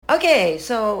Okay,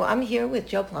 so I'm here with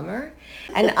Joe Plummer,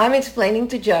 and I'm explaining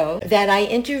to Joe that I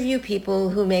interview people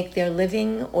who make their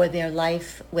living or their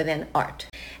life with an art.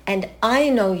 And I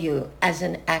know you as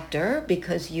an actor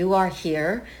because you are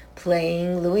here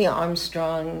playing Louis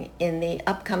Armstrong in the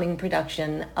upcoming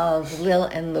production of Lil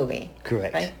and Louis.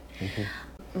 Correct. Right?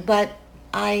 Mm-hmm. But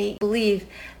I believe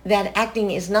that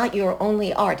acting is not your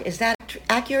only art. Is that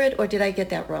accurate, or did I get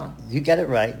that wrong? You got it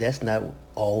right. That's not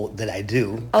all that I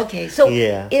do. Okay, so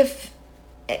yeah.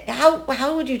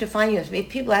 How would you define yourself? If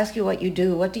people ask you what you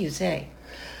do, what do you say?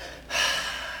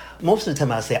 Most of the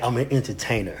time I say I'm an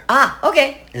entertainer. Ah,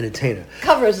 okay. Entertainer.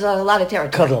 Covers a lot of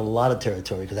territory. Covers a lot of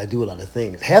territory because I do a lot of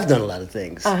things. Have done a lot of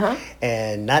things. Uh-huh.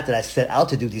 And not that I set out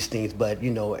to do these things, but,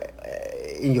 you know,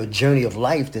 in your journey of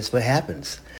life, that's what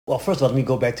happens. Well, first of all, let me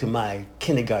go back to my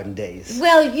kindergarten days.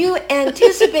 Well, you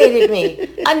anticipated me.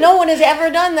 No one has ever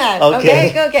done that.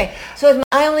 Okay. So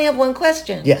I only have one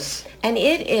question. Yes. And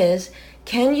it is,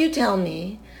 can you tell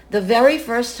me the very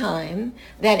first time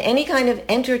that any kind of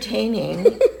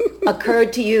entertaining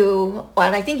occurred to you?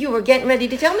 Well, I think you were getting ready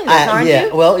to tell me this, aren't you?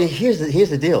 Well, here's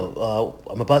the deal.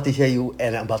 I'm about to tell you,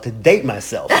 and I'm about to date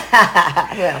myself.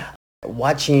 Well.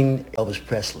 Watching Elvis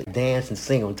Presley dance and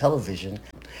sing on television.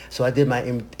 So I did my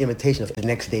imitation of the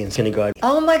next day in kindergarten.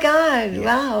 Oh my God, yeah.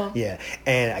 Wow. Yeah,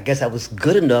 and I guess I was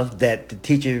good enough that the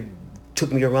teacher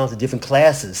took me around to different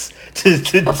classes to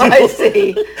do that. I see.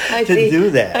 You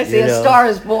know? A star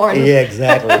is born. Yeah,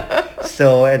 exactly.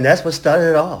 So, and that's what started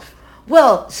it off.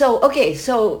 Well, so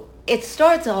it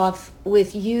starts off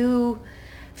with you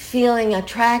feeling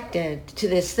attracted to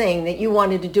this thing that you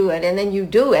wanted to do it, and then you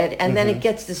do it, and then it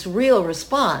gets this real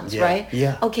response, right?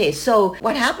 Yeah. Okay, so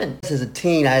what happened? As a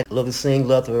teen, I love to sing,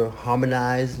 love to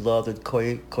harmonize, love to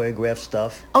choreograph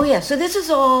stuff. Oh yeah, so this is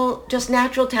all just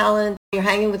natural talent. You're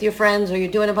hanging with your friends, or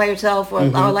you're doing it by yourself, or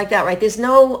like that, right? There's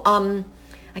no,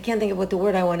 I can't think of what the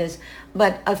word I want is,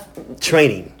 but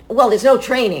training. Well, there's no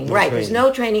training, right? Training. There's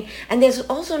no training, and there's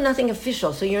also nothing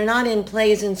official. So you're not in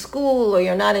plays in school, or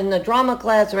you're not in the drama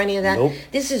class, or any of that. Nope.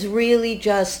 This is really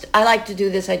just, I like to do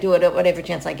this. I do it at whatever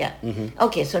chance I get.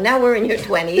 Okay, so now we're in your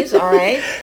 20s, all right?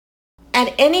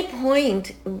 At any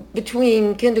point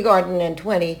between kindergarten and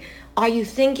 20, are you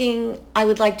thinking, I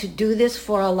would like to do this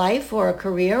for a life or a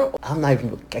career? I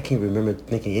can't remember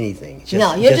thinking anything.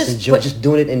 You're just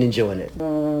doing it and enjoying it.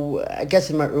 I guess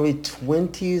in my early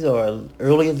 20s or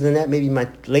earlier than that, maybe my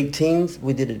late teens,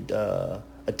 we did a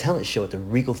talent show at the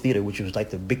Regal Theater, which was like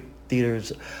the big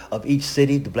theaters of each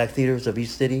city, the black theaters of each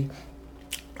city.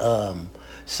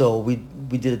 So we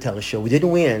did a talent show. We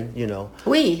didn't win, you know.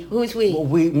 Who's we? Well,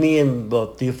 me and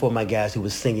about 3 or 4 of my guys who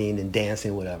was singing and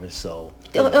dancing, whatever. So.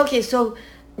 Okay, so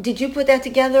did you put that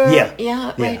together? Yeah.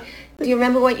 Yeah, right. Yeah. Do you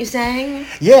remember what you sang?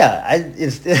 Yeah,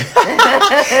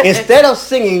 instead of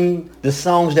singing the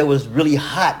songs that was really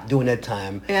hot during that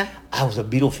time, I was a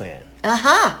Beatle fan.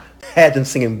 Uh-huh. Had them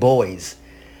singing Boys.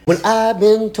 When I've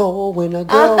been told when a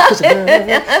girl kiss a girl,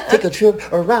 take a trip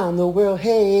around the world,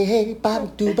 hey,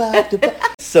 bop-doo-bop-doo-bop.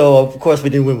 So, of course, we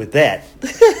didn't win with that.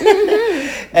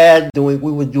 And we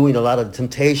were doing a lot of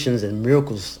Temptations and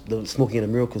Miracles, the Smoking and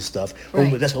the Miracles stuff.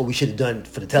 Right. That's what we should have done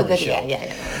for the television show.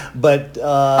 Yeah. But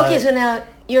okay, so now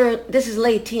this is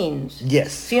late teens.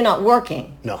 Yes. So you're not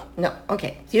working. No.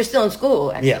 Okay. So you're still in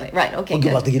school, actually. Yeah. Right. Okay.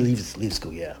 We're about to leave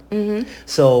school. Yeah.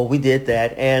 So we did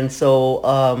that, and so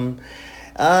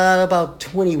about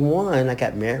 21, I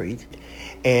got married.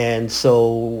 And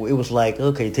so it was like,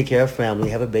 okay, take care of family,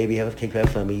 have a baby, take care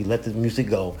of family, let the music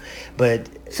go. But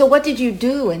so what did you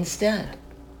do instead?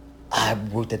 I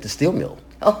worked at the steel mill.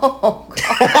 Oh,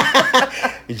 God.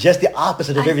 It's just the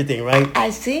opposite of everything, right?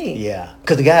 I see. Yeah.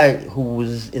 Because the guy who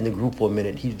was in the group for a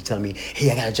minute, he was telling me,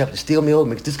 hey, I got a job at the steel mill,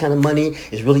 makes this kind of money.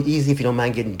 It's really easy if you don't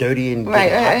mind getting dirty and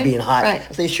being hot. Right.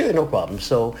 I said, sure, no problem.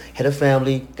 So had a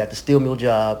family, got the steel mill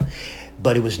job,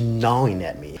 but it was gnawing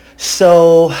at me.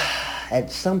 So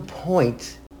at some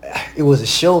point, it was a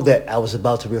show that I was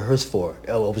about to rehearse for,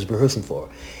 I was rehearsing for.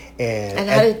 And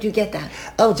how did you get that?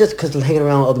 Oh, just because hanging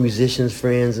around with other musicians,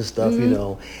 friends and stuff, you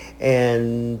know.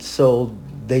 And so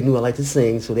they knew I liked to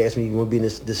sing, so they asked me, you want to be in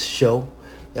this show?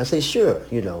 And I said, sure,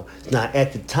 you know. Now,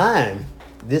 at the time,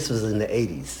 this was in the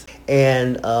 80s.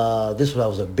 And this was, I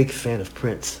was a big fan of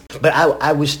Prince. But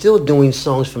I was still doing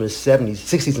songs from the 70s,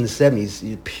 60s and the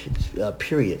 70s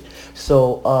period.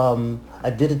 So I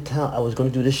was going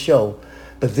to do this show,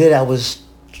 but then I was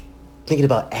thinking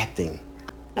about acting.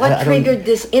 What triggered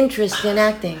this interest in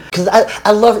acting? Because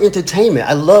I love entertainment.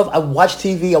 I watch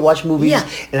TV, I watch movies,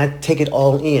 and I take it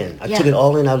all in. I took it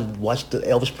all in. I watched the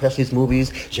Elvis Presley's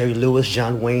movies, Jerry Lewis,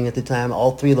 John Wayne at the time.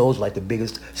 All three of those like the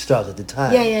biggest stars at the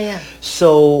time. Yeah.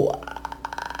 So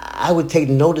I would take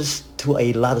notice to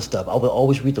a lot of stuff. I would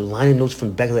always read the liner notes from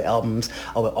the back of the albums.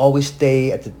 I would always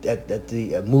stay at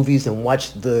the movies and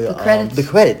watch the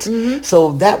credits. Mm-hmm.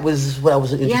 So that was what I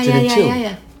was interested in too.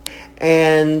 Yeah.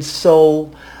 And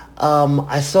so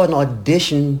I saw an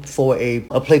audition for a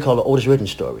play called The Otis Redding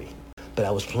Story. But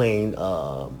I was playing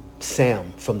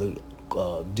Sam from the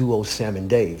duo Sam and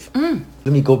Dave.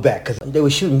 Let me go back, because they were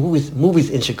shooting movies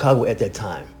in Chicago at that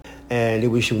time. And they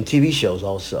were shooting TV shows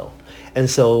also. And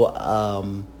so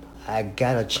I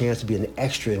got a chance to be an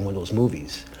extra in one of those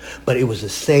movies. But it was the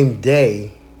same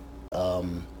day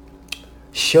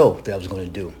show that I was going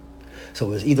to do. So it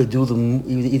was either do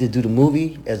the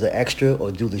movie as an extra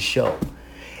or do the show.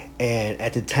 And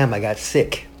at the time I got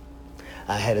sick.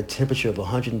 I had a temperature of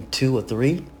 102 or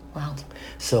 3. Wow.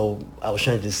 So I was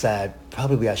trying to decide,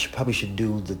 I should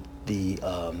do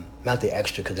the not the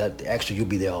extra, because the extra you'll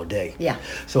be there all day. Yeah.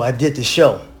 So I did the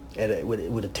show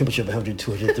with a temperature of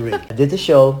 102, 103. I did the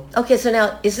show. Okay, so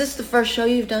now, is this the first show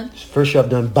you've done? First show I've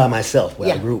done by myself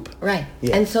with a group. Right.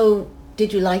 Yeah. And so,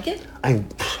 did you like it? I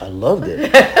loved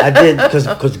it. I did,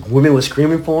 because women were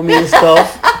screaming for me and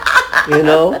stuff. You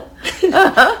know,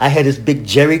 I had this big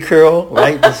Jerry curl,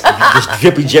 right? This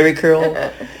drippy Jerry curl.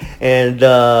 And,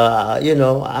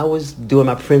 I was doing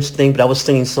my Prince thing, but I was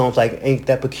singing songs like Ain't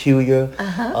That Peculiar,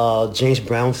 James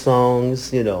Brown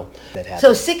songs, that happened.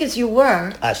 So sick as you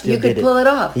were, I still you could did pull it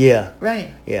off. Yeah.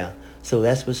 Right. Yeah. So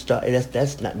that's what started.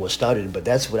 That's not what started, but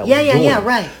that's what I was doing. Yeah,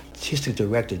 right. Artistic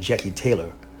director Jackie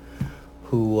Taylor,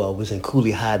 who was in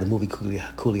Cooley High, the movie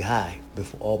Cooley High,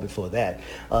 before that.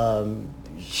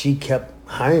 She kept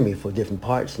hiring me for different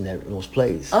parts in those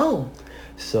plays. Oh.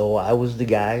 So I was the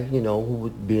guy, who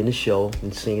would be in the show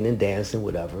and singing and dancing,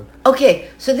 whatever. Okay,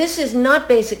 so this is not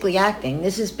basically acting.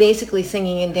 This is basically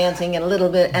singing and dancing and a little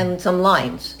bit and some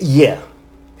lines. Yeah,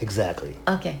 exactly.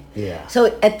 Okay. Yeah.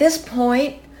 So at this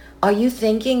point, are you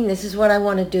thinking this is what I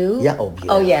want to do? Yeah.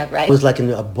 Oh yeah, right. I was like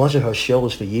in a bunch of her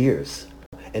shows for years.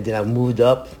 And then I moved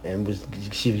up and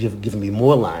she was giving me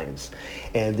more lines.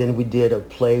 And then we did a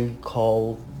play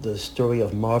called The Story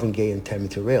of Marvin Gaye and Tammy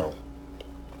Terrell.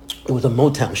 It was a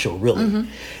Motown show, really.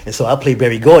 Mm-hmm. And so I played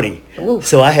Berry Gordy. Ooh.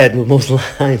 So I had most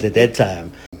lines at that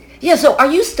time. Yeah, so are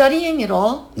you studying at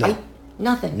all? No.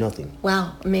 Nothing?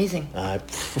 Wow, amazing.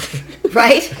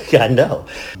 Right? Yeah, I know.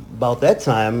 About that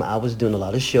time, I was doing a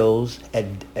lot of shows. At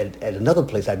another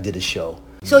place, I did a show.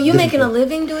 So you making a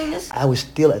living doing this? I was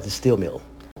still at the steel mill.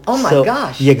 Oh my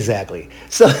gosh. Yeah, exactly.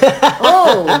 So.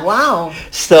 Oh, wow.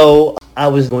 So I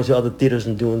was going to other theaters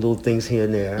and doing little things here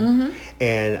and there. Mm-hmm.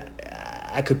 And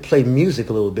I could play music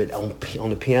a little bit on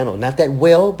the piano. Not that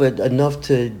well, but enough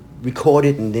to record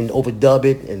it and then overdub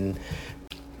it. And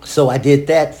so I did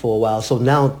that for a while. So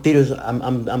now theaters,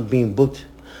 I'm being booked,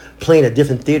 playing at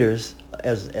different theaters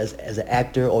as an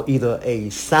actor or either a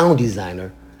sound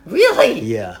designer. Really?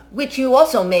 Yeah. Which you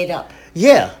also made up.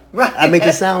 Yeah. Right. I make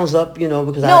the sounds up,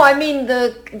 because I mean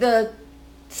the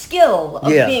skill of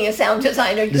being a sound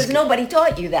designer, because nobody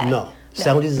taught you that. No.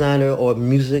 Sound designer or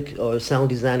music or sound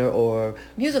designer or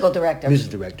musical director. Music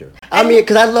director. I mean,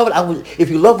 because I love it. If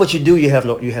you love what you do, you have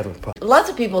a problem. Lots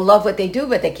of people love what they do,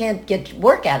 but they can't get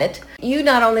work at it. You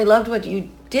not only loved what you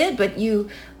did, but you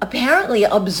apparently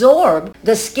absorbed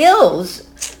the skills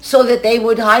so that they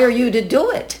would hire you to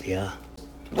do it. Yeah.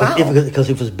 Wow. Because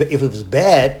if it was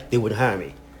bad, they wouldn't hire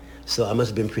me. So I must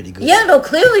have been pretty good. Yeah. No.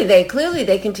 Clearly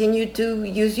they continued to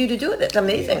use you to do it. That's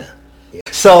amazing. Yeah.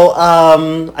 So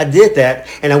I did that,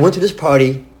 and I went to this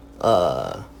party,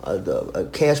 a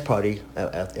cast party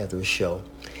after a show,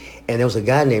 and there was a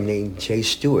guy named Jay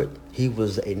Stewart. He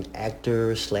was an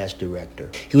actor / director.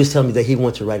 He was telling me that he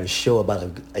wanted to write a show about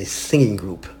a singing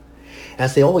group. And I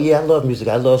said, oh yeah, I love music.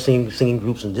 I love singing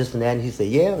groups and this and that. And he said,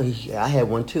 yeah, I had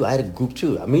one too. I had a group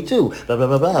too. Me too. Blah, blah,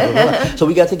 blah, blah, blah, blah. So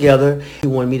we got together. He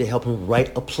wanted me to help him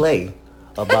write a play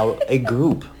about a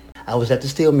group. I was at the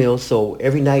steel mill, so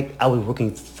every night I was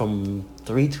working from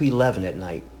 3 to 11 at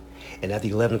night. And after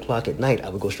 11 o'clock at night, I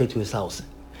would go straight to his house.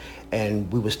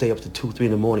 And we would stay up to 2, 3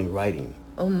 in the morning writing.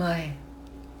 Oh, my.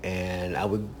 And I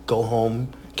would go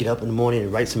home, get up in the morning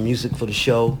and write some music for the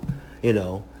show,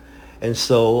 And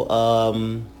so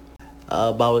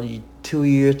about 2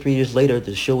 years, 3 years later,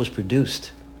 the show was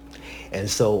produced. And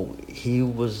so he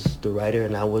was the writer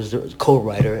and I was the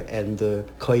co-writer and the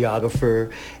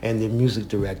choreographer and the music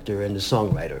director and the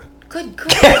songwriter. Good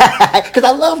grief. Because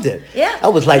I loved it. Yeah. I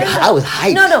was like, I was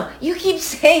hyped. No, you keep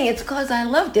saying it's because I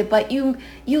loved it, but you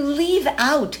leave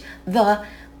out the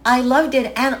I loved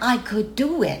it and I could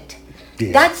do it.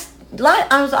 Yeah.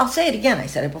 I'll say it again. I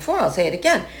said it before, I'll say it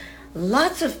again.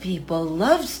 lots of people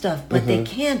love stuff, but they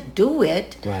can't do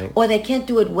it, Right. or they can't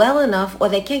do it well enough, or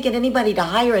they can't get anybody to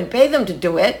hire and pay them to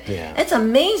do it. Yeah. It's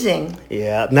amazing.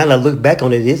 Yeah. Now that I look back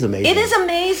on it, it is amazing. It is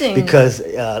amazing. Because,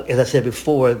 as I said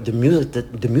before, the music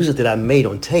that I made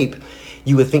on tape,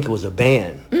 you would think it was a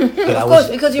band. But of course,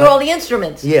 because you're all the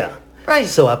instruments. Yeah. Right.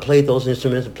 So I played those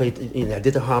instruments. I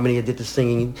did the harmony. I did the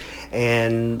singing,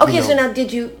 and Okay, so now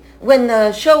did you, when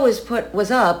the show was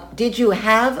up, did you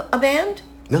have a band?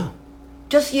 No,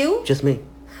 Just you? just me.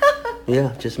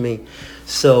 Yeah, just me.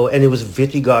 So, and it was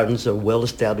Victory Gardens, a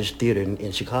well-established theater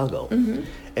in Chicago.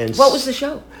 And What was the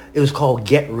show? It was called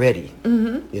Get Ready.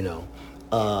 You know,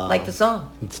 Like the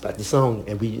song? it's like the song,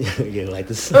 and we like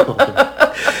the song.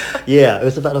 Yeah, it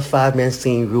was about a 5-man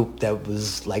singing group that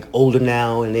was like older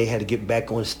now, and they had to get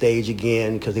back on stage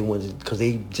again because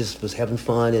they just was having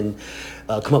fun and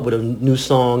come up with a new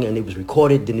song, and it was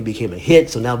recorded. Then it became a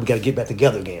hit, so now we got to get back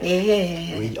together again.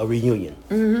 Yeah. A reunion.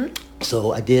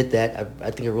 So I did that. I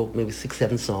think I wrote maybe 6,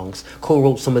 7 songs.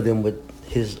 Co-wrote some of them with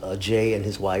his Jay and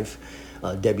his wife,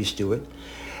 Debbie Stewart,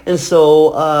 and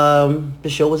so the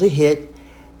show was a hit.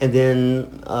 And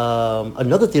then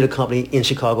another theater company in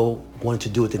Chicago wanted to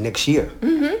do it the next year.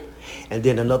 And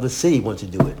then another city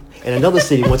wanted to do it. And another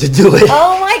city wanted to do it.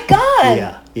 Oh my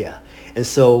God! Yeah. And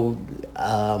so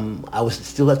I was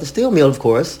still at the steel mill, of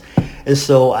course. And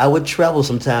so I would travel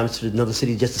sometimes to another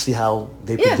city just to see how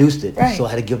they produced it. Right. So I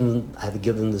had to give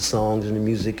them the songs and the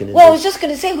music and Well, I was just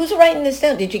going to say, who's writing this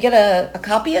down? Did you get a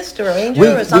copyist or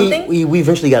arranger or something? We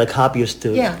eventually got a copyist to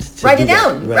Write do it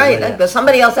down, that. right? But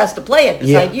somebody else has to play it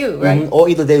beside you, right? Or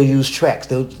either they'll use tracks.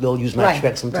 They'll use my Right,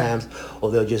 tracks sometimes, or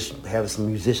they'll just have some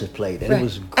musicians play it. And Right. it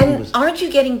was And aren't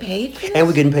you getting paid for this? and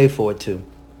we're getting paid for it too.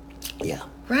 Yeah,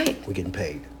 Right. we're getting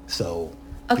paid. So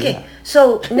Okay, yeah.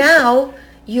 so now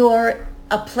you're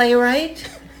a playwright,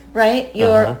 right?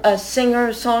 You're a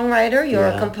singer-songwriter. You're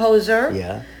a Yeah. composer.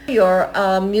 Yeah. You're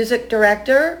a music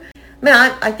director. I mean,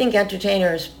 I think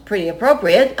entertainer is pretty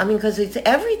appropriate. I mean, because it's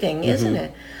everything, isn't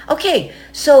it? Okay,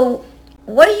 so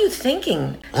what are you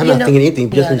thinking? I'm You not know- thinking anything.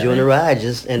 Just Yeah, enjoying right. the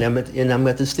ride. I'm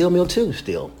at the steel mill too.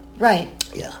 Still. Right.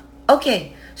 Yeah.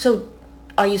 Okay, so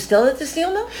are you still at the steel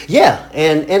mill? Yeah,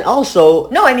 and also.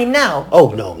 No, I mean now. Oh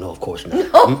no, of course not.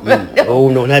 No. Oh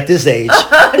no, not this age.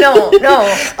 No.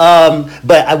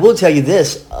 But I will tell you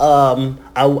this.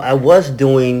 I was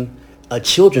doing a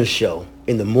children's show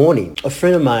in the morning. A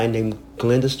friend of mine named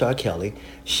Glenda Starr Kelly,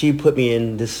 she put me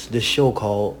in this show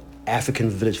called African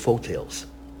Village Folktales,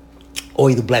 or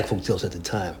either Black Folktales at the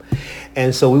time.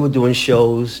 And so we were doing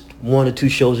shows, 1 or 2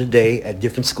 shows a day at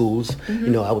different schools. You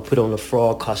know, I would put on a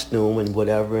frog costume and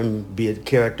whatever and be a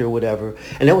character or whatever.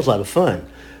 And that was a lot of fun.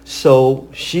 So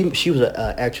she was an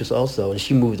actress also, and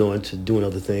she moved on to doing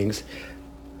other things.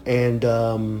 And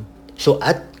so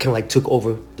I kind of like took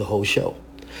over the whole show.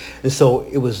 And so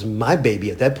it was my baby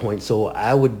at that point. So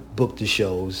I would book the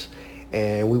shows,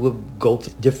 and we would go to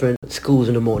different schools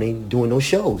in the morning doing those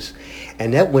shows.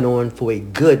 And that went on for a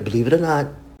good, believe it or not,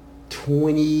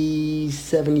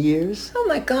 27 years. Oh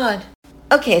my God.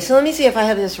 Okay, so let me see if I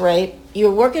have this right.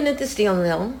 You're working at the steel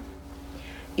mill.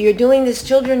 You're doing this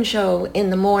children's show in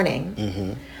the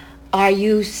morning. Are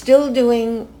you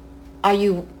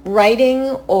writing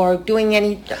or doing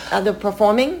any other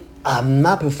performing? I'm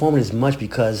not performing as much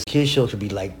because kids shows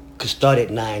could start at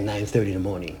 9:30 in the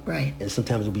morning. Right. And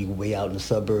sometimes it'll be way out in the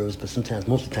suburbs, but sometimes,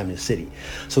 most of the time, in the city.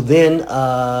 So then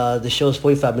the show is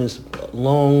 45 minutes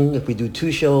long. If we do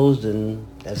 2 shows, then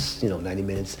that's, 90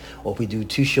 minutes. Or if we do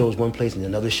 2 shows one place and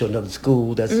another show, another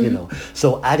school, that's,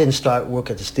 So I didn't start work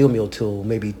at the steel mill till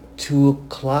maybe 2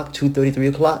 o'clock, 2:30, 3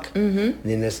 o'clock. And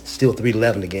then that's still 3 to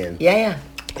 11 again. Yeah.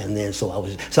 And then so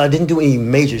I didn't do any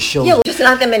major shows. Yeah, well, just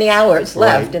not that many hours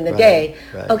left in the day.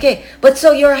 Right. Okay, but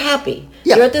so you're happy.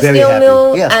 Yeah, you're at the very steel happy.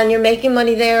 mill, Yeah. and you're making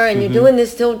money there, and you're doing this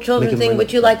still children Making thing, money.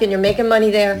 which you like, and you're making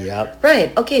money there. Yep.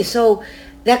 Right. Okay, so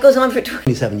that goes on for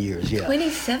 27 years, yeah.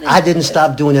 27 I didn't years.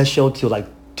 stop doing that show till like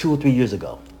 2 or 3 years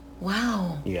ago.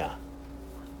 Wow. Yeah.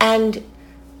 And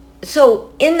so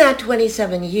in that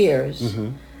 27 years,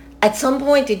 at some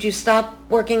point, did you stop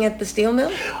working at the steel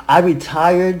mill? I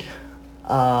retired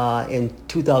in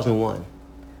 2001.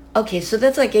 Okay, so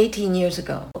that's like 18 years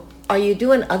ago. Are you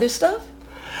doing other stuff?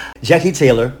 Jackie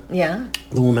Taylor, Yeah.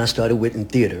 the woman I started with in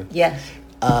theater, Yes.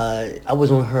 I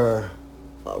was on her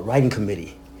writing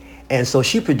committee. And so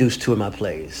she produced 2 of my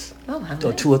plays. Oh, how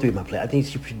Or nice. 2 or 3 of my plays. I think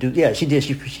she produced, yeah, she did.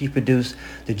 She produced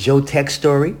the Joe Tech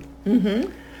story,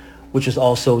 which was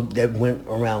also, that went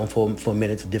around for a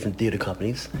minute to different theater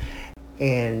companies.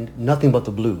 And Nothing But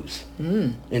the Blues.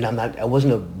 And I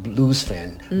wasn't a blues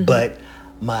fan, but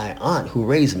my aunt who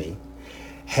raised me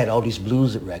had all these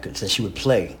blues records that she would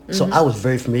play. So I was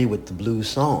very familiar with the blues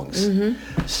songs.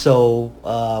 So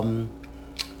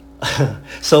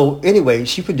so anyway,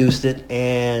 she produced it,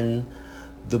 and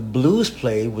the blues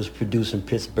play was produced in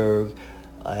Pittsburgh,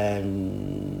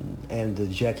 and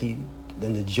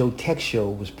the Joe Tech show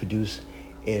was produced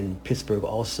in Pittsburgh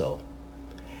also.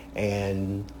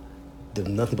 And the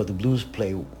Nothing But the Blues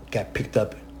play got picked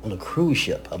up on a cruise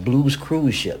ship, a blues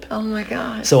cruise ship. Oh my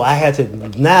God. So I had to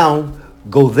now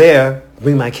go there,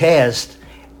 bring my cast,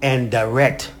 and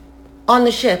direct. On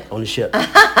the ship? On the ship.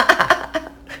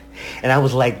 And I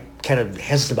was like kind of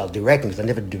hesitant about directing because I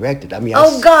never directed. I mean,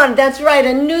 God, that's right,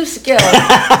 a new skill.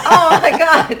 Oh my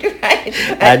God, right.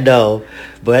 I know.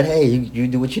 But hey, you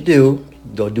do what you do.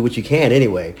 Go do what you can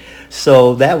anyway.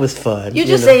 So that was fun. You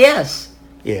just say yes.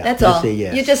 Yeah, that's all. Say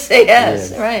yes. You just say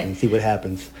yes, right? And see what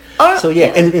happens. Oh, so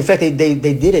yeah, and in fact, they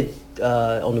did it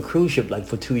on the cruise ship like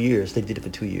for 2 years. They did it for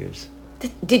 2 years.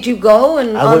 Did you go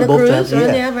and I on went the both cruise?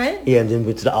 times, Yeah, right. Yeah, and then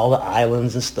went to all the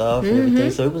islands and stuff and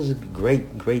everything. So it was a great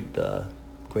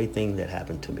thing that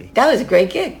happened to me. That was a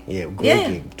great gig. Yeah, great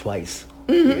gig twice.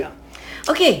 Yeah.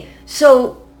 Okay,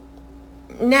 so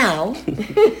now,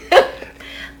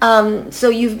 so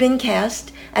you've been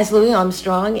cast as Louis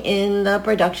Armstrong in the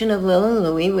production of Lil and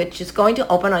Louis, which is going to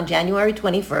open on January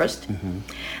 21st.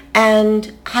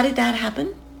 And how did that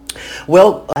happen?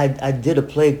 Well, I did a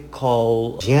play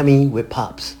called Jamming with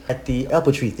Pops at the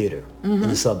Apple Tree Theater in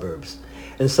the suburbs.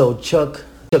 And so Chuck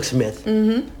Smith,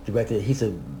 director, he's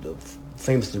a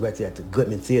famous director at the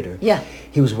Goodman Theater. Yeah.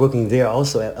 He was working there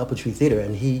also at Apple Tree Theater,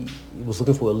 and he was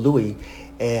looking for a Louis,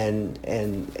 and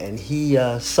he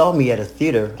saw me at a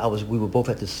theater. We were both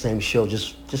at the same show,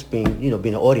 just being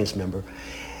an audience member.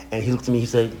 And he looked at me, he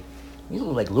said, "You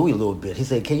look like Louis a little bit." He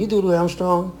said, "Can you do Louis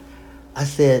Armstrong?" I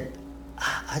said,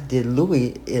 "I did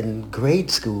Louis in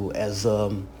grade school as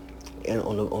on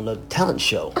a talent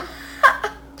show."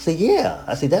 I said, "Yeah."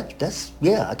 I said, that's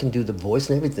I can do the voice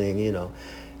and everything,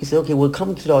 He said, "Okay, well,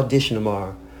 come to the audition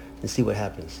tomorrow and see what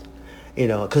happens."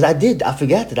 Because I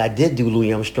forgot that I did do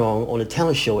Louis Armstrong on a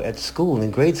talent show at school, in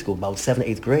grade school, about 7th,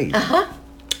 8th grade.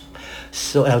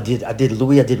 So I did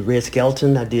Louis, I did Red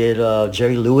Skelton, I did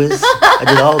Jerry Lewis, I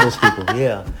did all those people,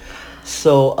 yeah.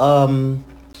 So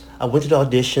I went to the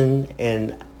audition,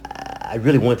 and I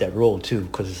really wanted that role too,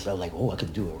 because I was like, I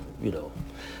could do it,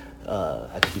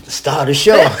 I could be the star of the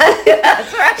show.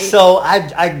 That's right. So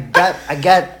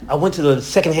I went to the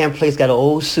secondhand place, got an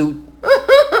old suit.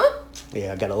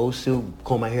 Yeah, I got an old suit,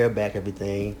 combed my hair back,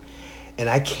 everything. And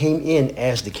I came in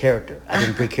as the character. I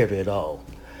didn't break character at all.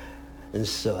 And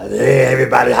so I said, "Hey,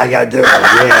 everybody, how y'all doing?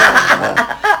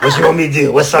 Yeah. What you want me to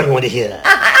do? What song you want to hear?"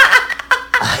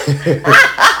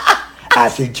 I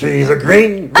see trees are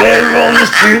green, red roses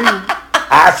too.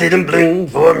 I see them bloom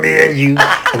for me and you.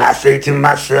 And I say to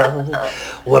myself,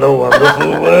 what a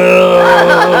wonderful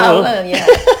world.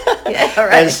 Yeah,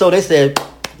 right. And so they said,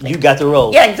 "You got the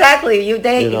role." Yeah, exactly. You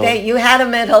had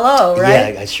him at hello,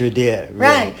 right? Yeah, I sure did.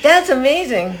 Right. That's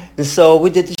amazing. And so we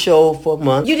did the show for a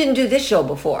month. You didn't do this show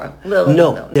before,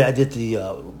 No. Yeah, I did the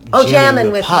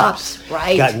Jamming with Pops.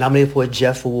 Right. Got nominated for a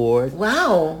Jeff Award.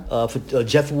 Wow. For a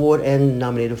Jeff Award, and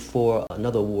nominated for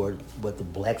another award what the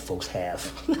black folks have.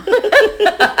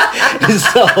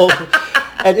 So,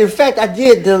 and in fact, I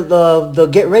did the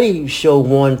Get Ready show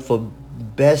won for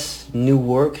Best New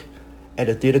Work at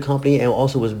a theater company, and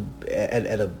also was at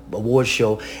an award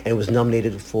show, and was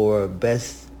nominated for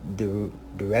Best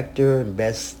Director and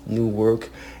Best New Work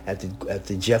at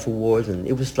the Jeff Awards, and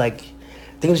it was like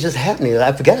things was just happening.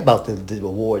 I forgot about the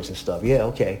awards and stuff. Yeah,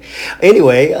 okay.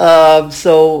 Anyway,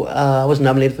 so I was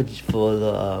nominated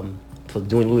for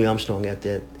doing Louis Armstrong at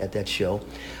that show.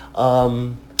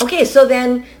 Okay, so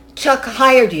then Chuck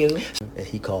hired you. And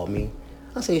he called me.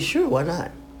 I said, "Sure, why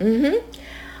not?"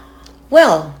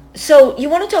 Well, so you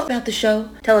want to talk about the show?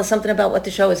 Tell us something about what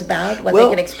the show is about, what they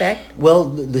can expect. Well,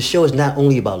 the show is not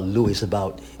only about Louis, it's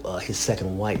about his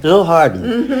second wife, Lil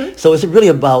Hardin. So it's really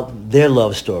about their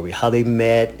love story, how they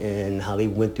met and how they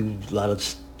went through a lot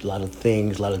of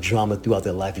things, a lot of drama throughout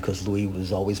their life, because Louis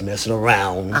was always messing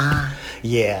around.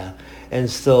 Yeah. And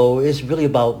so it's really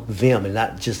about them and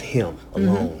not just him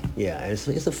alone. Yeah, and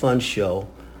it's a fun show.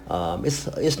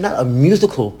 It's not a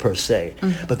musical per se,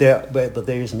 but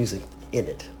there is music in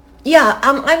it. Yeah,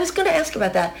 I was going to ask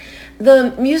about that.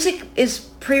 The music is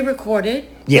pre-recorded.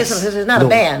 Yes. This is not a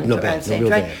band. No band, no real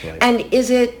right? band, right. And is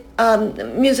it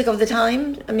music of the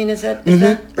time? I mean, is that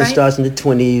right? It starts in the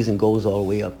 20s and goes all the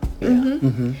way up. Yeah.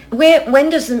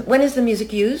 When is the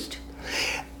music used?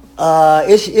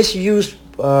 It's used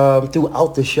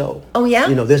throughout the show. Oh, yeah?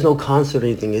 You know, there's no concert or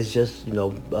anything. It's just, you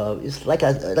know, it's like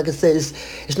I said,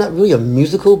 it's not really a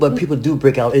musical, but people do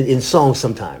break out in songs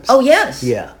sometimes. Oh, yes.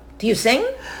 Yeah. Do you sing?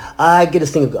 I get to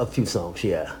sing a few songs,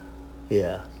 yeah.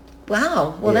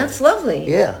 Wow. Well, Yeah. that's lovely.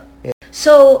 Yeah.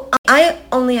 So I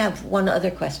only have one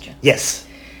other question. Yes.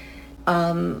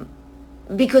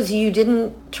 Because you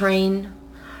didn't train,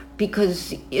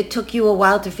 because it took you a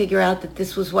while to figure out that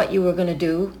this was what you were going to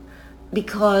do,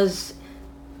 because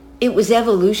it was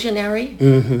evolutionary.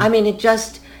 I mean,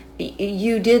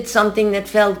 you did something that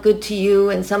felt good to you,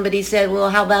 and somebody said, well,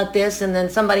 how about this? And then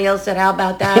somebody else said, how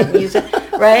about that? And you said,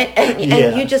 right?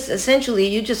 And you just, essentially,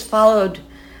 you just followed,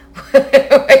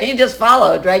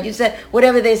 right? You said,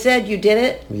 whatever they said, you did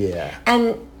it. Yeah.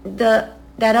 And that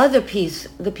other piece,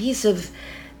 the piece of,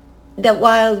 that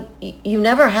while you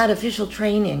never had official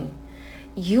training,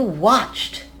 you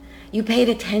watched, you paid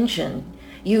attention,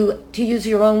 you, to use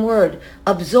your own word,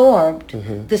 absorbed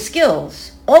the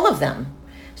skills, all of them,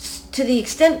 to the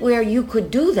extent where you could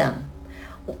do them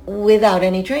without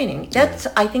any training. That's,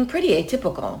 I think, pretty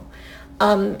atypical.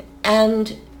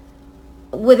 And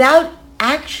without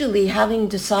actually having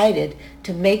decided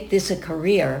to make this a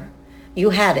career,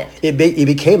 you had it. It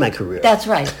became my career. That's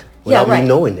right. Without me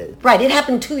knowing it. Right, it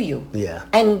happened to you. Yeah.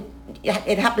 And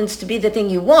it happens to be the thing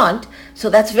you want, so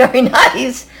that's very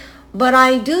nice. But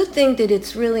I do think that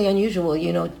it's really unusual.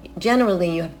 You know, generally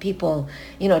you have people,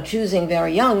 you know, choosing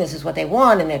very young, this is what they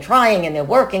want, and they're trying, and they're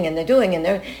working, and they're doing,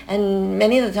 and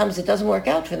many of the times it doesn't work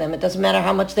out for them. It doesn't matter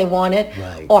how much they want it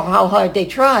or how hard they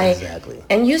try. Exactly.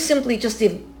 And you simply just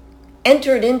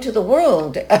entered into the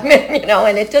world. I mean, you know,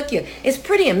 and it took you. It's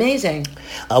pretty amazing.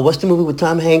 What's the movie with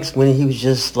Tom Hanks when he was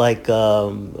just like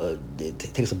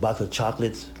takes a box of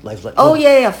chocolates?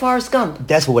 Yeah, Forrest Gump.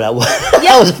 That's what I was.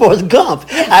 I was Forrest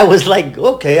Gump. I was like,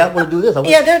 okay, I want to do this.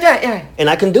 And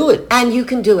I can do it. And you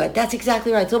can do it. That's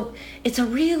exactly right. So it's a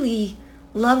really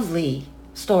lovely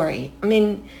story. I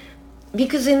mean,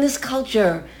 because in this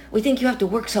culture, we think you have to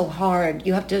work so hard,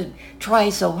 you have to try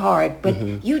so hard, but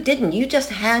you didn't. You just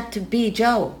had to be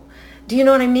Joe. Do you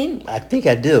know what I mean? I think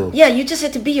I do. Yeah, you just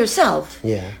had to be yourself.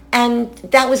 Yeah. And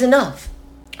that was enough.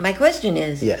 My question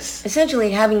is, yes,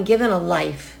 essentially having given a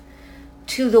life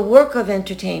to the work of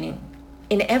entertaining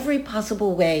in every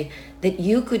possible way that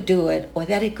you could do it or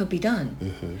that it could be done,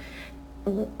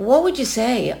 what would you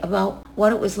say about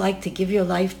what it was like to give your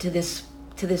life to this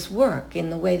work in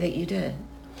the way that you did?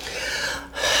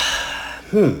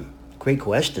 Great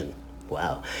question.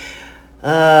 Wow.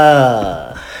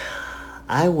 I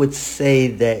would say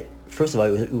that, first of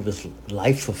all, it was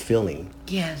life fulfilling.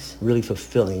 Yes. Really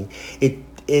fulfilling.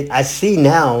 I see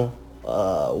now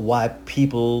why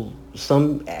people,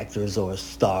 some actors or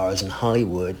stars in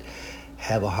Hollywood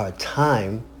have a hard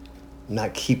time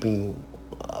not keeping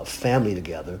family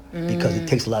together because it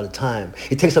takes a lot of time.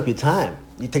 It takes up your time.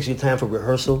 It takes your time for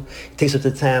rehearsal. It takes up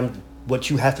the time what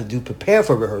you have to do, prepare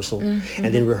for rehearsal,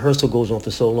 and then rehearsal goes on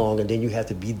for so long, and then you have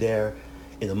to be there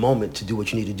in the moment to do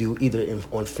what you need to do, either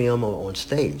on film or on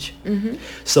stage.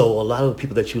 So a lot of the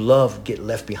people that you love get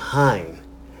left behind,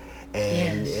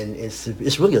 and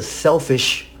it's really a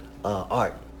selfish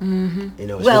art. You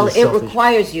know, well, really it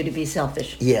requires you to be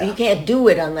selfish. Yeah. You can't do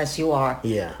it unless you are.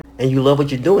 Yeah. And you love what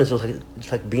you're doing, so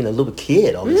it's like being a little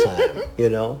kid all the time, you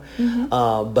know.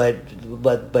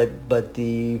 But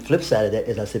the flip side of that,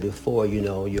 as I said before, you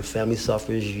know, your family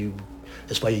suffers.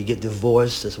 That's why you get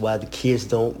divorced. That's why the kids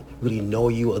don't really know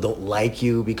you or don't like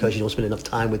you because you don't spend enough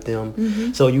time with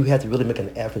them. So you have to really make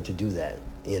an effort to do that,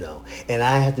 you know. And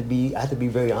I have to be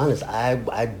very honest.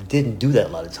 I didn't do that a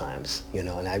lot of times, you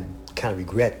know, and I kind of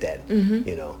regret that,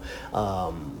 you know.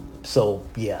 So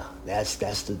yeah, that's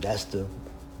the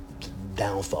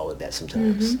downfall of that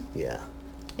sometimes. Yeah.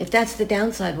 If that's the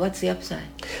downside, what's the upside?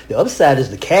 The upside is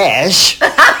the cash.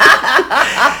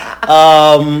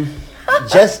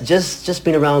 Just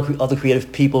being around other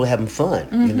creative people, having fun,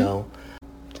 you know.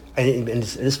 And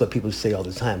this is what people say all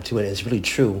the time too, and it's really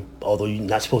true. Although you're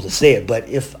not supposed to say it, but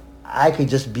if I could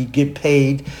just get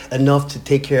paid enough to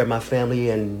take care of my family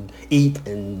and eat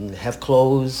and have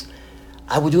clothes,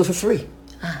 I would do it for free.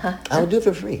 I would do it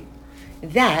for free.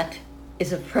 That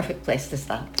is a perfect place to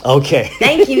stop. Okay.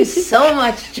 Thank you so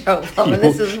much, Joe Plummer.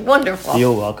 This is wonderful.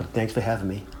 You're welcome. Thanks for having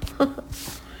me.